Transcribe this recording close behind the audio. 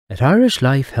At Irish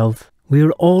Life Health,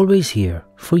 we're always here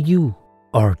for you.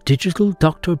 Our digital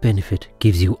doctor benefit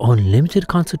gives you unlimited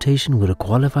consultation with a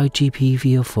qualified GP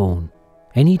via phone,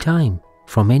 anytime,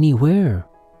 from anywhere.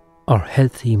 Our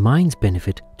Healthy Minds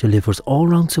benefit delivers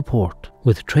all-round support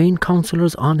with trained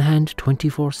counsellors on hand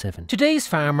 24/7. Today's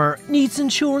farmer needs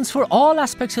insurance for all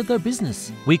aspects of their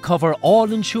business. We cover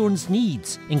all insurance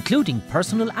needs, including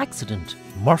personal accident.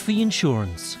 Murphy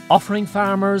Insurance, offering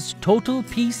farmers total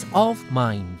peace of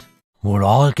mind. We're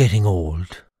all getting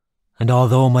old, and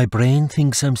although my brain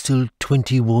thinks I'm still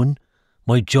 21,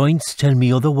 my joints tell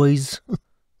me otherwise.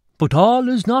 But all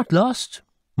is not lost.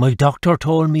 My doctor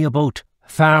told me about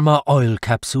Pharma oil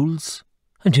capsules,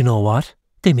 and you know what?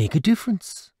 They make a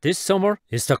difference. This summer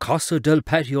is the Costa del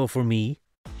Patio for me.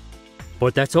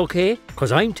 But that's okay,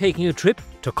 because I'm taking a trip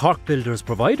to Cork Builders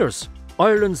Providers,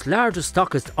 Ireland's largest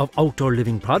stockist of outdoor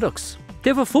living products.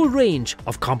 They have a full range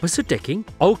of composite decking,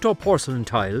 outdoor porcelain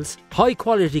tiles, high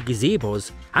quality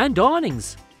gazebos and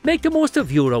awnings. Make the most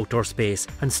of your outdoor space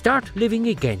and start living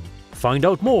again. Find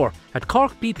out more at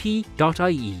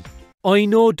corkbp.ie. I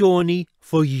know Donny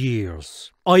for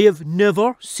years. I have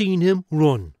never seen him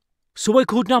run. So I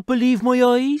could not believe my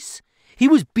eyes. He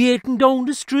was beating down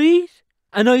the street.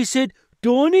 And I said,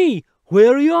 Donny,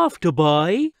 where are you off to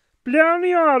buy?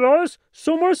 Blarney Autos,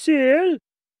 summer sale.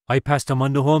 I passed him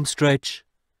on the home stretch.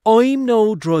 I'm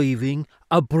now driving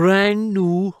a brand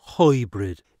new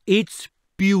hybrid. It's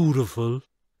beautiful.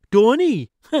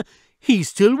 Donny, he's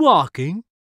still walking.